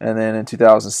 And then in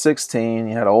 2016,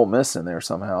 you had Ole Miss in there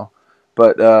somehow.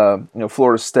 But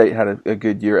Florida State had a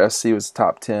good year. SC was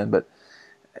top 10, but.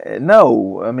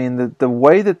 No, I mean the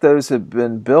way that those have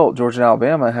been built, Georgia and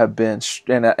Alabama have been,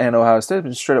 and Ohio State have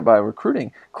been straight up by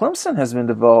recruiting. Clemson has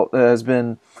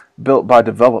been built by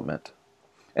development,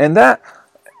 and that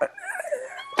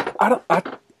I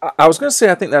was going to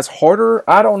say I think that's harder.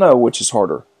 I don't know which is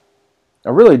harder. I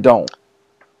really don't.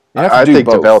 I think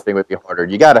developing would be harder.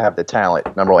 You got to have the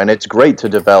talent, number one, and it's great to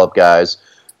develop guys,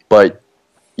 but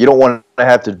you don't want to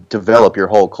have to develop your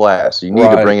whole class. You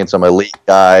need to bring in some elite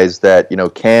guys that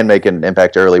can make an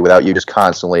impact early without you just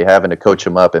constantly having to coach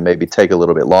them up and maybe take a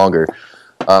little bit longer.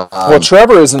 Well,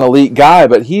 Trevor is an elite guy,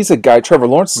 but he's a guy. Trevor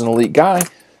Lawrence is an elite guy,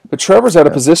 but Trevor's at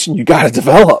a position you got to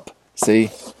develop.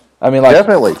 See, I mean, like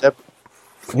definitely.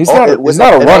 He's not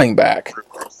a running back.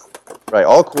 Right,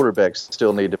 all quarterbacks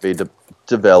still need to be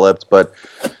developed, but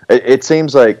it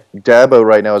seems like Dabo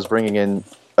right now is bringing in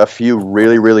a few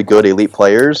really, really good elite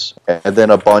players, and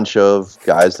then a bunch of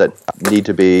guys that need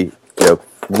to be,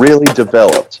 really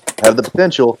developed, have the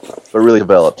potential, but really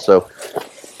developed. So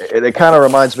it kind of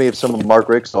reminds me of some of Mark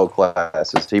Richt's old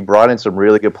classes. He brought in some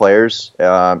really good players.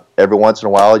 Every once in a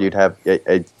while, you'd have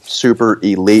a super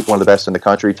elite, one of the best in the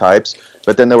country types,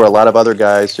 but then there were a lot of other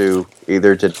guys who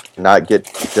either did not get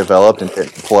developed and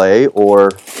didn't play,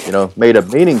 or made a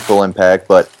meaningful impact.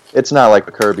 But it's not like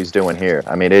what Kirby's doing here.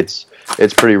 I mean, it's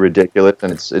pretty ridiculous,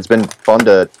 and it's been fun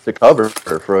to cover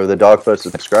for the Dogfoot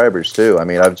subscribers too. I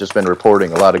mean, I've just been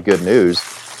reporting a lot of good news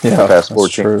the past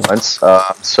 14 months,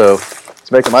 so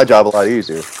it's making my job a lot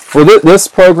easier. Well, this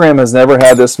program has never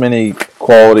had this many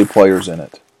quality players in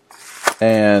it,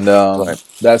 and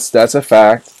that's a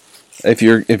fact. If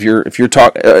you're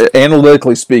talking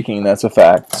analytically speaking, that's a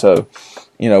fact. So,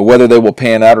 whether they will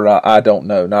pan out or not, I don't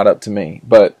know. Not up to me,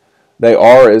 but they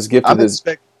are as gifted as.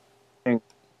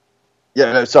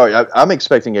 Yeah, no, sorry. I'm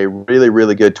expecting a really,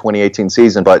 really good 2018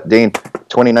 season, but Dean,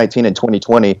 2019 and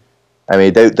 2020, I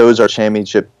mean, those are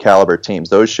championship caliber teams.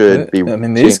 Those should be. I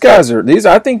mean, these guys are.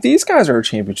 I think these guys are a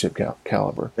championship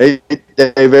caliber. They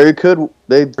very could.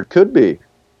 They could be.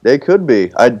 They could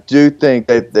be. I do think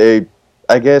that they.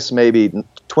 I guess maybe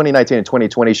 2019 and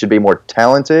 2020 should be more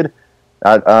talented.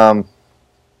 But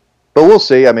we'll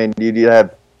see. I mean, you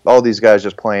have all these guys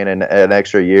just playing an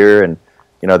extra year, and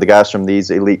the guys from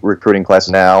these elite recruiting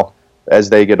classes now as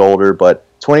they get older. But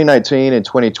 2019 and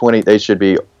 2020, they should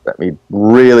be,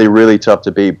 really, really tough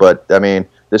to beat. But,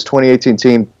 this 2018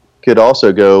 team could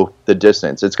also go the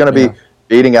distance. It's going to be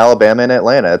beating Alabama and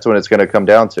Atlanta. That's what it's going to come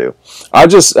down to.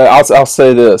 I'll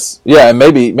say this. Yeah, and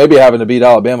maybe having to beat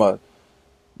Alabama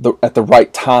at the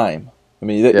right time. I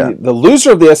mean, the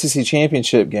loser of the SEC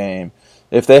championship game,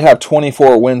 if they have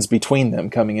 24 wins between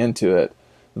them coming into it,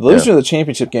 the loser of the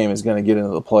championship game is going to get into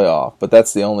the playoff, but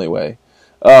that's the only way.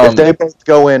 If they both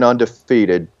go in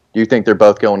undefeated, do you think they're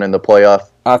both going in the playoff?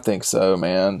 I think so,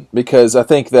 man, because I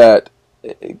think that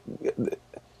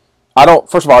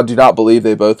first of all, I do not believe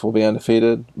they both will be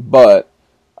undefeated, but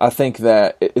I think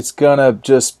that it's going to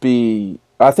just be,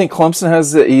 I think Clemson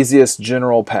has the easiest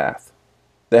general path.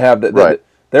 They have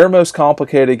their most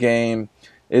complicated game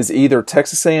is either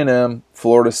Texas A&M,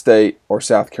 Florida State, or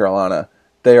South Carolina.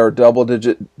 They are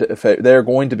They are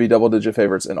going to be double-digit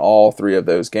favorites in all three of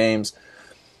those games.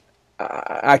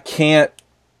 I can't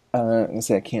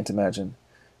imagine.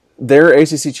 Their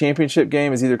ACC championship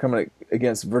game is either coming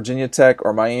against Virginia Tech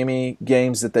or Miami,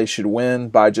 games that they should win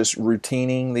by just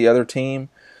routining the other team.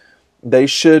 They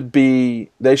should get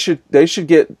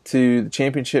to the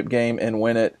championship game and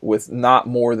win it with not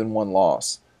more than one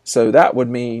loss. So that would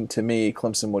mean, to me,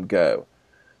 Clemson would go.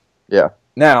 Yeah.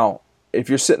 Now, if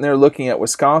you're sitting there looking at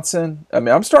Wisconsin,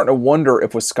 I'm starting to wonder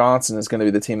if Wisconsin is going to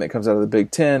be the team that comes out of the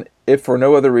Big Ten, if for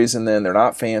no other reason than they're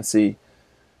not fancy,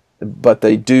 but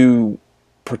they do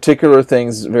particular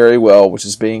things very well, which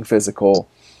is being physical.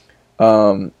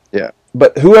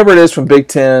 But whoever it is from Big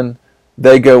Ten,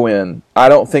 they go in. I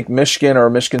don't think Michigan or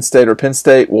Michigan State or Penn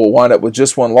State will wind up with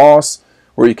just one loss,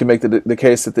 where you can make the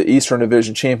case that the Eastern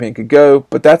Division champion could go,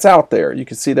 but that's out there. You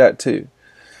can see that too.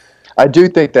 I do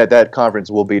think that conference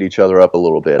will beat each other up a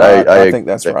little bit. I think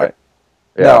that's right.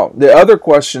 Yeah. Now, the other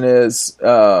question is,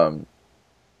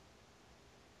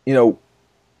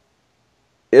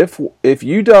 if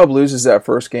UW loses that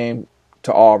first game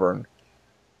to Auburn,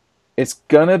 it's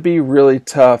going to be really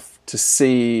tough to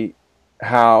see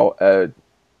how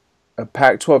a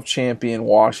Pac-12 champion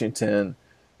Washington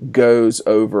goes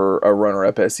over a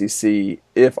runner-up SEC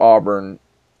if Auburn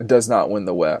does not win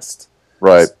the West.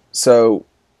 Right. So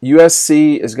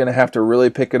USC is going to have to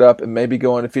really pick it up and maybe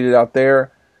go undefeated out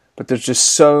there, but there's just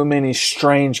so many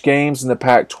strange games in the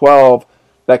Pac-12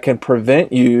 that can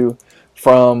prevent you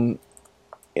from...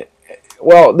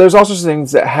 Well, there's also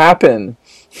things that happen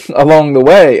along the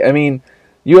way. I mean,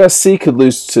 USC could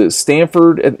lose to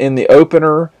Stanford in the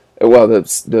opener. Well,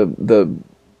 the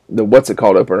what's it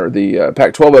called opener? The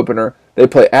Pac-12 opener. They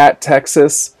play at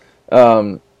Texas.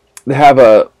 They have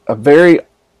a very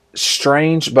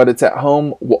strange, but it's at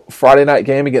home Friday night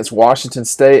game against Washington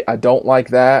State. I don't like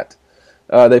that.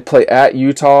 They play at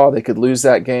Utah. They could lose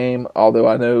that game, although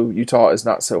I know Utah is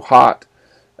not so hot.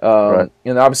 Right.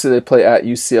 And obviously they play at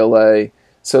UCLA.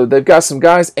 So they've got some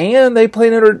guys, and they play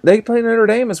Notre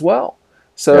Dame as well.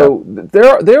 So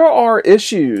there are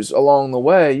issues along the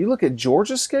way. You look at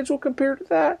Georgia's schedule compared to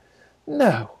that.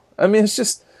 No, I mean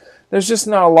there's just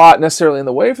not a lot necessarily in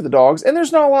the way for the Dogs, and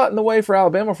there's not a lot in the way for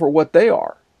Alabama for what they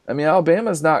are. I mean,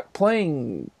 Alabama's not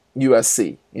playing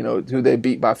USC, who they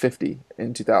beat by 50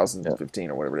 in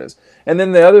 2015 or whatever it is. And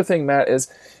then the other thing, Matt,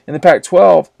 is in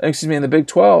the in the Big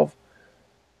 12,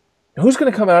 who's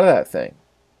going to come out of that thing?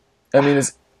 I mean,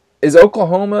 is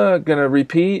Oklahoma going to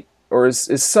repeat, or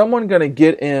is someone going to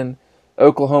get in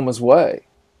Oklahoma's way?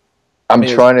 I'm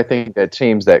trying to think of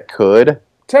teams that could.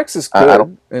 Texas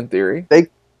could, in theory.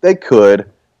 They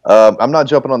could. I'm not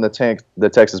jumping on the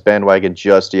Texas bandwagon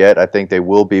just yet. I think they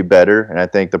will be better, and I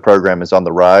think the program is on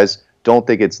the rise. Don't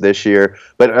think it's this year.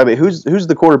 But, I mean, who's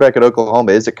the quarterback at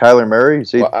Oklahoma? Is it Kyler Murray?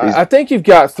 I think you've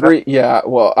got three. Yeah,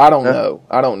 well, I don't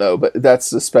know, but that's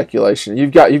the speculation.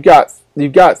 You've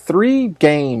got 3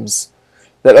 games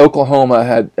that Oklahoma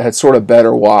had sort of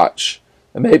better watch.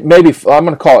 Maybe I'm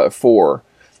going to call it 4.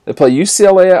 They play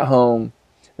UCLA at home.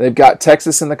 They've got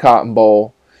Texas in the Cotton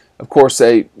Bowl. Of course,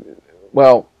 they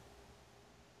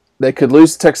could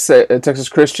lose to Texas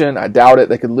Christian. I doubt it.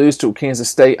 They could lose to Kansas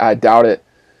State. I doubt it.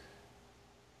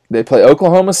 They play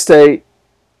Oklahoma State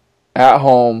at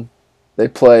home. They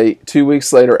play 2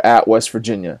 weeks later at West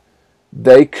Virginia.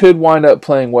 They could wind up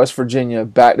playing West Virginia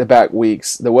back-to-back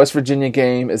weeks. The West Virginia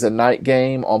game is a night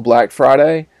game on Black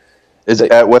Friday. Is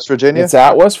it at West Virginia? It's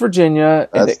at West Virginia.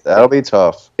 That'll be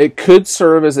tough. It could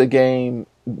serve as a game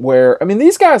where, I mean,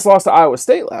 these guys lost to Iowa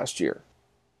State last year.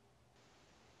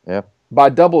 Yeah. By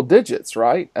double digits,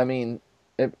 right? I mean,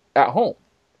 at home.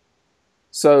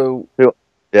 So,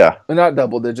 yeah. Not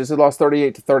double digits. They lost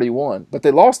 38-31, but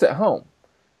they lost at home.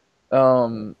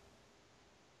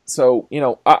 So,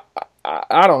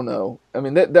 I don't know. I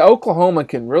mean, the Oklahoma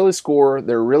can really score.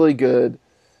 They're really good.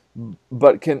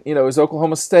 But is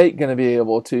Oklahoma State going to be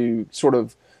able to sort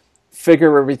of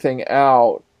figure everything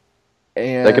out?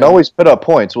 And they can always put up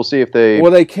points. We'll see if they.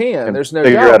 Well, they can. There's no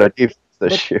figure doubt. out a defense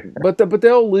this year. But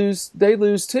they'll lose. They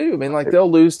lose too. I mean, like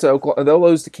they'll lose to Oklahoma. They'll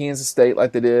lose to Kansas State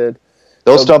like they did.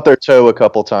 They'll stump their toe a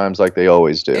couple times like they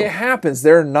always do. It happens.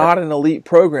 They're not an elite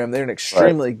program. They're an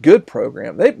extremely good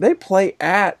program. They play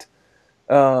at.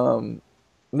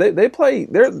 They play.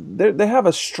 They have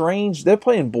a strange. They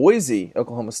play in Boise,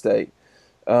 Oklahoma State.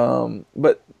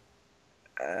 But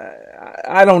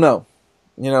I don't know.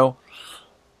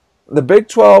 The Big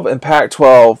 12 and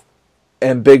Pac-12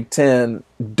 and Big 10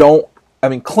 don't. I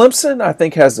mean, Clemson, I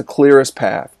think, has the clearest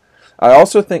path. I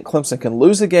also think Clemson can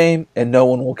lose a game and no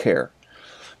one will care.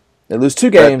 They lose 2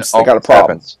 games, they got a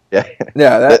problem. Happens. Yeah,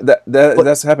 yeah,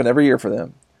 that's happened every year for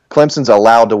them. Clemson's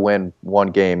allowed to win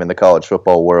 1 game in the college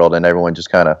football world, and everyone just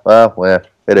kind of,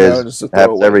 it is. It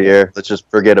happens every year. Let's just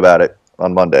forget about it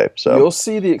on Monday. So you'll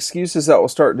see the excuses that will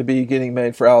start to be getting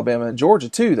made for Alabama and Georgia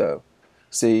too, though.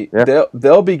 See,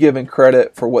 they'll be given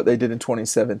credit for what they did in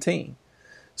 2017.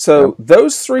 So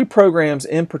those 3 programs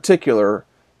in particular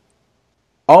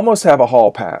almost have a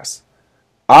hall pass.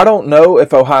 I don't know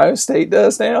if Ohio State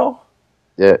does now.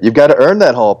 Yeah, you've got to earn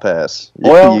that hall pass.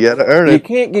 Well, you got to earn it. You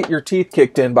can't get your teeth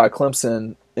kicked in by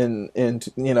Clemson and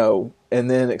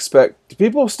then expect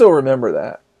people still remember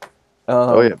that.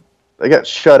 They got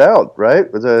shut out, right?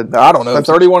 I don't know,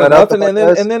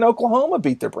 31-0, and then Oklahoma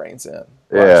beat their brains in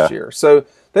last year. So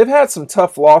they've had some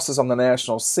tough losses on the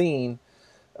national scene.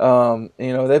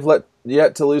 They've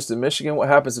yet to lose to Michigan. What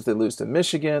happens if they lose to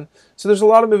Michigan? So there's a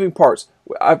lot of moving parts.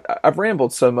 I've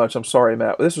rambled so much. I'm sorry,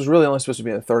 Matt. This was really only supposed to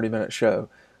be a 30-minute show.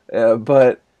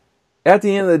 But at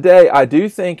the end of the day, I do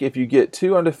think if you get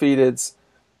 2 undefeateds,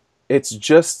 it's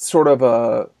just sort of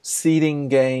a seeding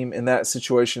game in that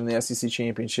situation in the SEC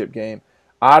championship game.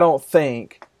 I don't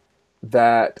think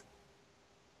that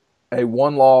a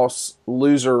 1-loss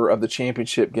loser of the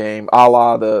championship game, a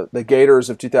la the Gators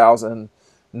of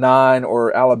 2009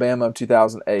 or Alabama of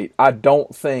 2008, I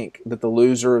don't think that the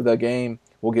loser of the game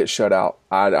will get shut out.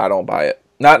 I don't buy it.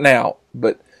 Not now,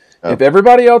 but if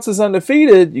everybody else is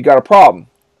undefeated, you got a problem.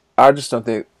 I just don't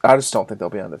think they'll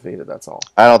be undefeated. That's all.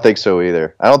 I don't think so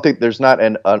either. I don't think there's not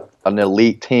an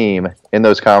elite team in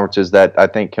those conferences that I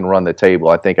think can run the table.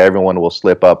 I think everyone will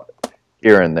slip up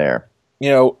here and there.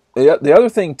 The other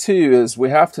thing too is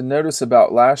we have to notice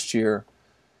about last year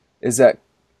is that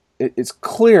it's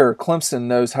clear Clemson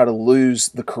knows how to lose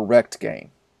the correct game.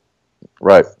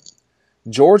 Right.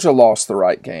 Georgia lost the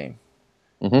right game.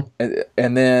 Mm-hmm.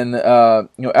 And then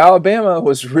Alabama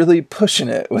was really pushing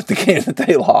it with the game that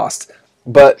they lost,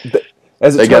 but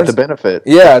got the benefit.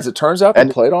 Yeah, as it turns out, they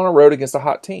played on a road against a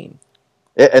hot team.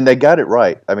 And they got it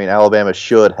right. I mean, Alabama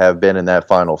should have been in that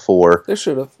Final Four. They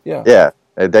should have, yeah. Yeah,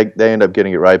 they end up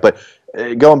getting it right. But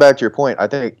going back to your point, I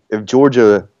think if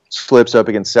Georgia slips up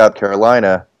against South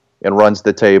Carolina and runs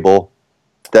the table,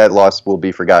 that loss will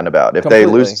be forgotten about. If they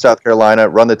lose to South Carolina,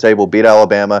 run the table, beat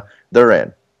Alabama, they're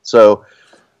in. So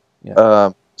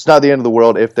it's not the end of the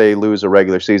world if they lose a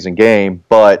regular season game,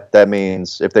 but that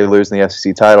means if they lose in the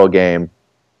SEC title game,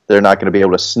 they're not going to be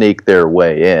able to sneak their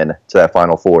way in to that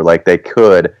Final Four like they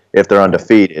could if they're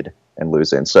undefeated and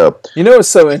lose in. So it's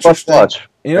so interesting.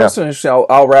 It's so interesting.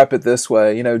 I'll wrap it this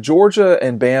way. Georgia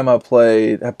and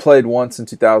Bama have played once in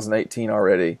 2018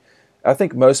 already. I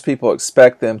think most people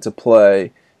expect them to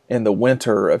play in the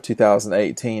winter of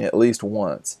 2018 at least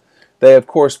once. They, of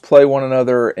course, play one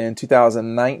another in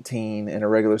 2019 in a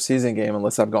regular season game,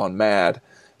 unless I've gone mad.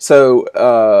 So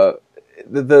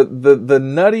the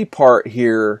nutty part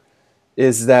here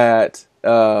is that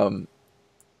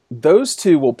those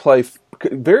two will play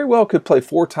very well. Could play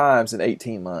 4 times in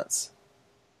 18 months.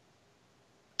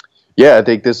 Yeah, I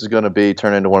think this is going to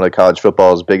turn into one of college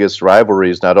football's biggest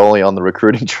rivalries, not only on the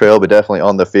recruiting trail, but definitely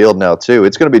on the field now, too.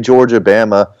 It's going to be Georgia,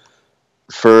 Bama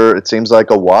for, it seems like,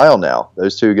 a while now.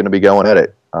 Those two are going to be going at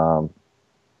it.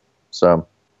 So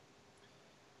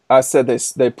I said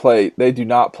they do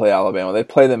not play Alabama. They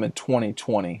play them in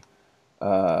 2020,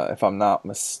 if I'm not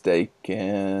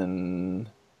mistaken.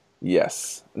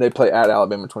 Yes, they play at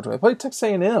Alabama in 2020. They play Texas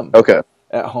A&M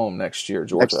at home next year,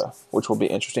 Georgia, which will be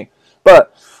interesting.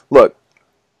 But look,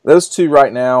 those two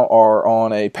right now are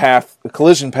on a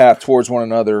collision path towards one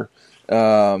another.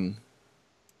 Possible.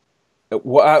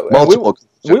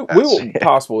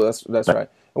 That's right.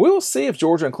 And we will see if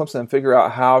Georgia and Clemson figure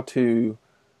out how to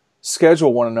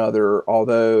schedule one another.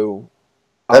 Although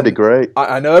that'd be great.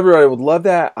 I know everybody would love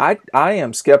that. I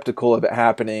am skeptical of it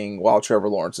happening while Trevor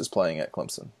Lawrence is playing at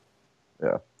Clemson.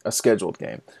 Yeah, a scheduled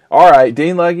game. All right,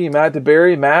 Dean Legge, Matt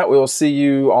DeBerry. Matt, we will see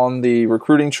you on the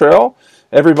recruiting trail.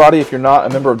 Everybody, if you're not a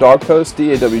member of Dogpost,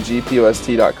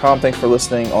 DAWGPOST.com. Thanks for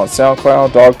listening on SoundCloud,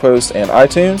 Dogpost, and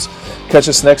iTunes. Catch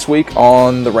us next week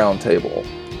on the Roundtable.